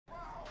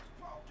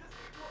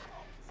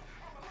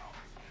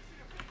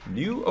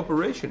New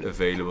operation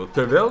available.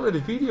 Terwijl we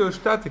de video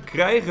starten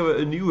krijgen we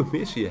een nieuwe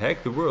missie. Hack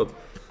the world.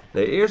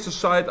 Nee, eerst de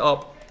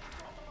side-up.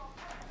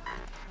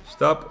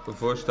 Stap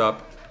voor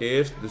stap.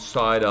 Eerst de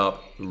side-up.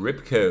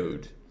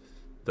 Ripcode.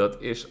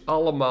 Dat is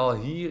allemaal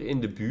hier in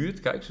de buurt.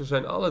 Kijk, ze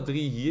zijn alle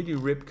drie hier,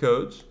 die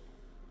ripcodes.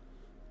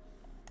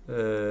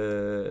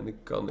 En dan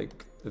kan ik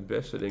het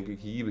beste denk ik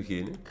hier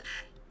beginnen.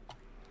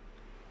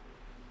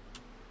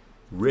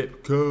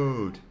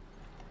 Ripcode.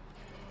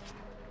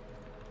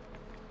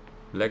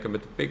 Lekker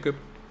met de pick-up.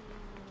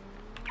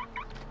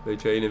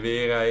 Beetje heen en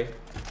weer rijden.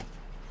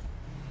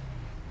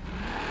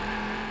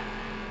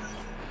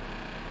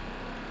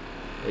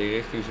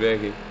 Eenrichtingsweg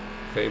in.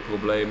 Geen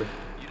problemen.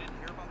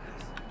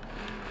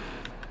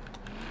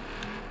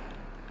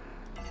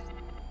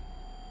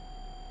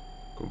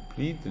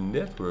 Complete the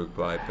network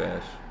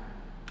bypass.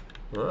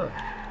 Ah.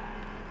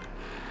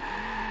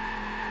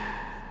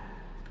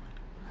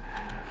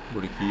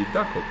 Moet ik hier het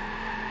dak op?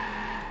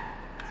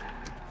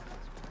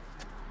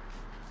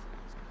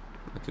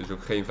 Het is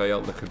ook geen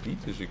vijandig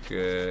gebied, dus dit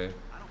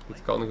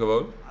kan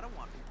gewoon.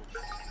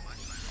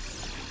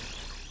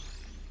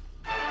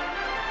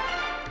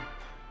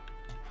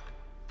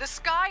 The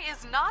sky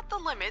is not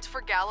the limit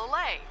for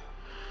Galilei.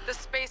 The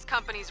space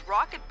company's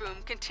rocket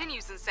boom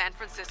continues in San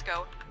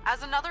Francisco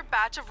as another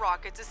batch of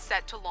rockets is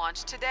set to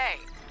launch today.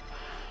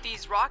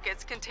 These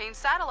rockets contain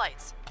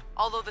satellites,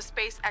 although the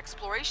space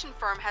exploration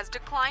firm has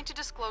declined to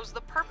disclose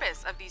the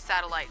purpose of these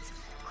satellites,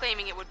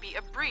 claiming it would be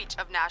a breach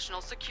of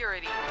national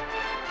security.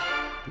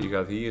 Die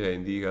gaat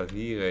hierheen, die gaat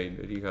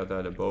hierheen, die gaat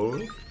daar naar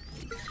boven.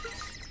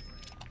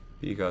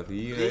 Die gaat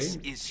hierheen. This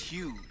is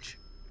huge.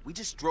 We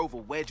just drove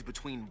a wedge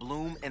between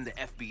Bloom and the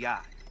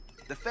FBI.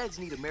 The feds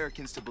need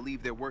Americans to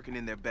believe they're working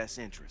in their best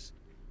interest.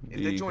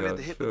 If they join at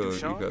the hip with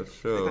Duchamp,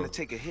 they're gonna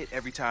take a hit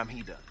every time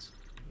he does.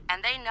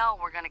 And they know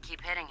we're gonna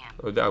keep hitting him.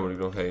 Oh, daar moet ik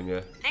nog heen,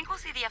 ja. Think we'll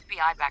see the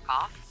FBI back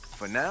off?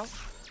 For now,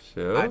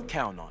 Zo. I'd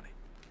count on it.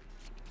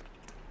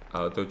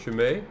 Autootje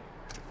mee.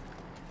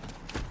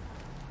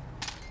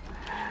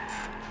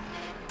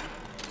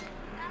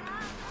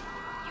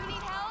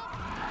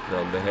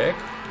 Dan de hek.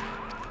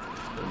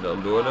 En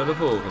dan door naar de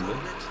volgende.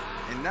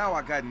 And now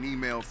I got an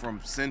email from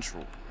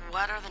Central.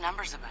 What are the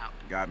numbers about?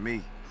 Got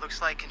me. Looks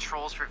like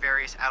controls for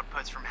various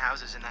outputs from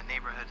houses in that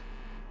neighborhood.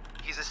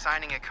 He's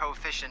assigning a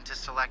coefficient to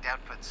select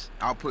outputs.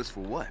 Outputs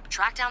for what?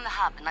 Track down the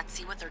hub and let's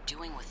see what they're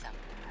doing with them.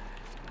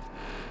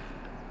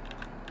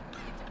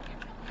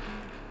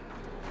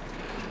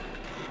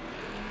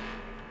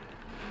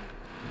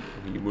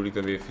 Hier moet ik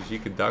dan weer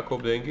fysiek het dak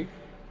op, denk ik.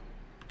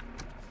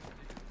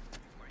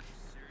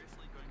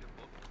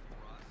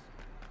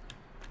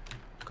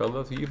 Kan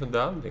dat hier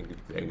vandaan? Denk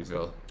het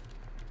wel.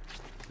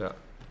 Ja.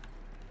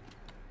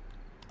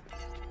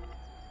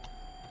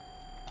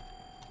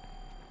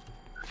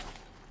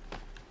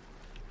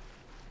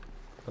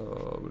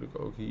 Oh, moet ik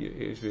ook hier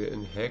eerst weer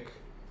een hek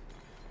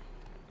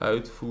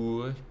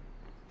uitvoeren.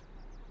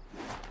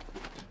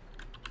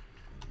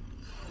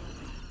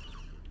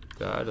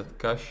 Daar, dat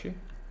kastje.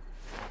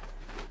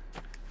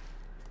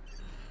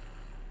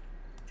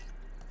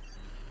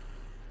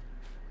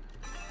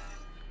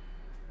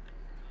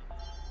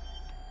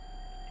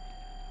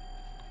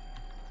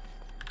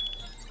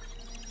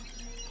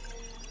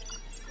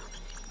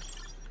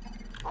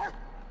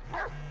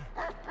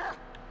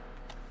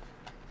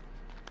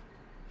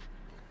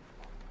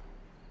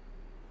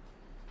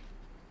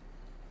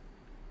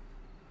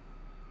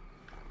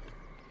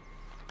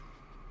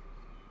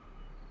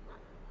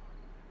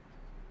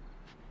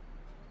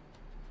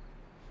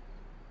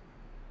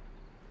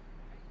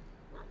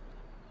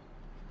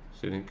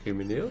 Is dit een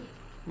crimineel?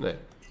 Nee.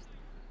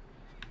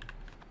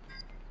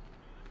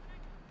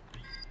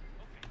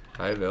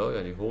 Hij wel,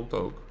 ja, die hond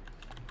ook.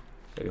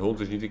 Ja, die hond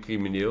is niet een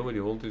crimineel, maar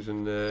die hond is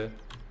een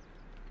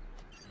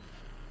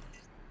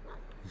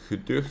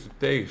geduchte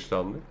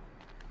tegenstander.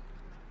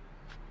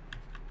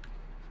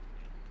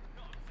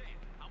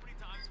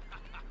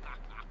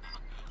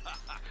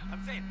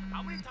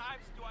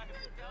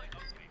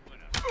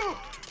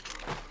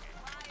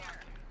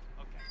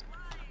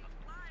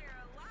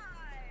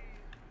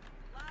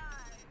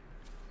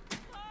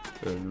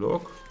 Een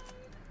lok.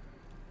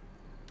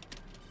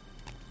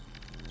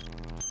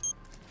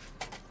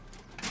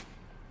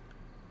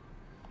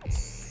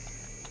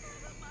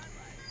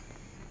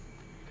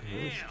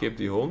 Skip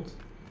die hond.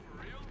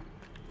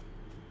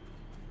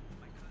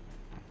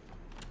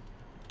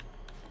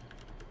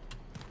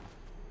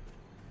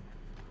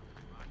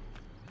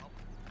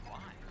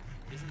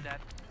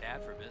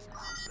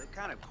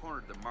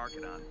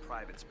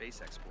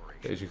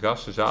 Deze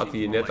gasten zaten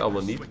hier net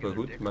allemaal niet, maar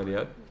goed, maakt niet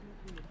uit.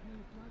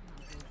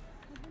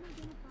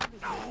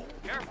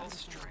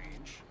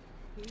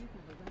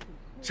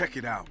 Check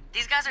it out.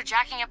 These guys are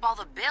jacking up all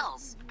the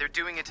bills. They're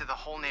doing it to the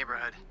whole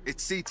neighborhood.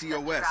 It's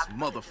CTOS,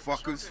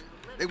 motherfuckers.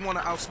 They want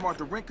to outsmart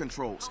the rent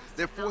controls.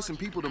 They're forcing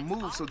people to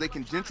move so they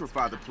can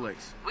gentrify the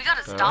place. We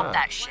gotta stop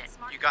that shit.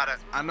 You gotta...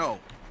 I know.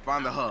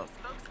 Find the hub.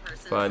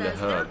 Find the Says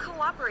they're hub.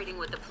 cooperating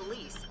with the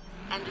police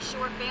and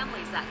assure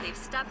families that they've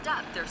stepped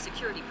up their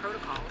security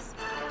protocols.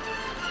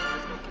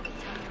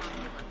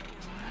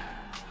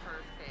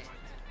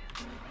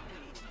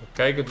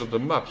 Kijkend op de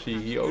map zie je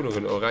hier ook nog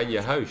een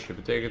oranje huisje.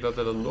 Betekent dat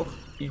er dan nog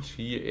iets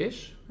hier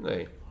is?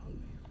 Nee.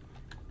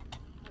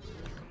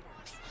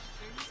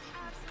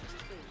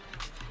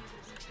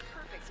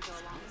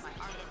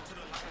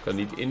 Ik kan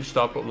niet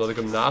instappen omdat ik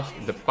hem naast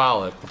de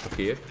paal heb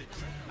geparkeerd.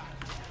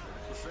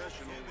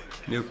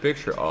 New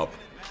picture up.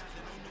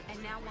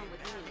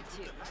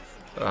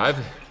 Oh, hij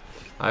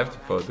heeft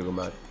een foto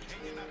gemaakt.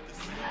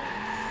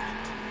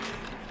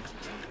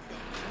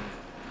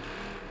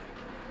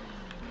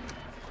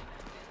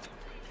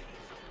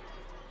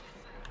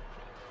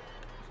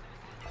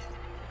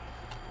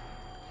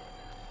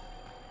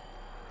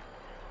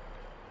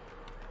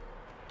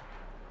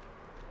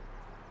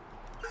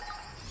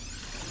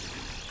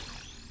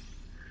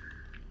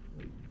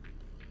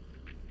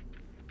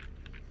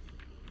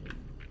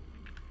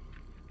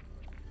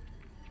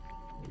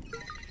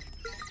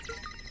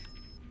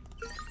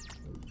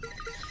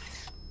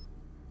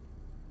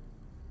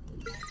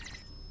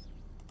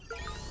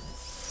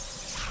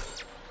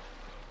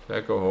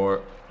 Lekker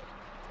hoor.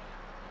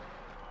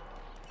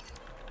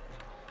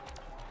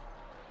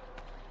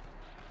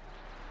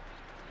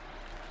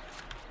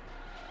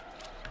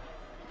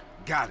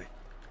 Got it.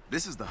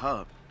 This is the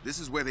hub. This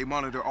is where they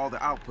monitor all the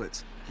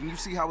outputs. Can you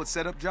see how it's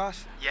set up, Josh?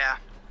 Yeah.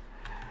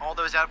 All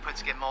those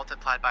outputs get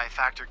multiplied by a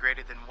factor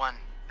greater than 1.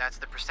 That's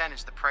the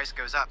percentage the price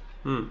goes up.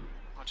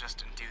 We'll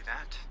just undo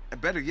that. And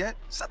better yet,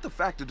 set the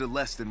factor to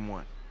less than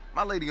 1.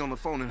 My lady on the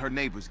phone and her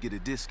neighbors get a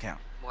discount.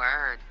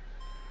 Word.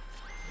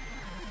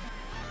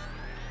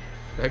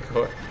 Lekker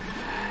hoor.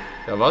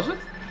 Dat was het.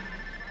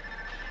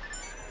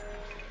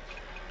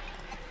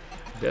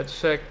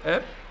 DeadSec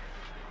app.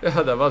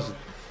 Ja, dat was het.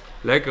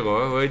 Lekker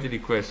hoor. Hoe heette die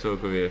quest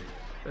ook alweer?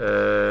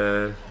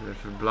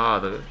 Even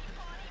bladeren.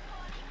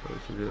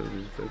 Nee,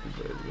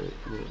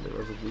 dat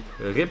was het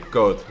niet.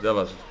 Ripcode, dat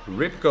was het.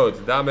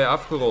 Ripcode, daarmee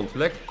afgerond.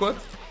 Lekker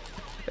kort.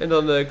 En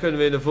dan kunnen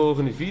we in de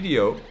volgende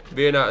video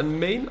weer naar een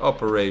main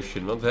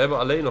operation. Want we hebben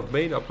alleen nog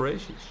main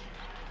operations.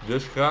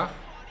 Dus graag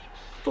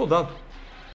tot dan.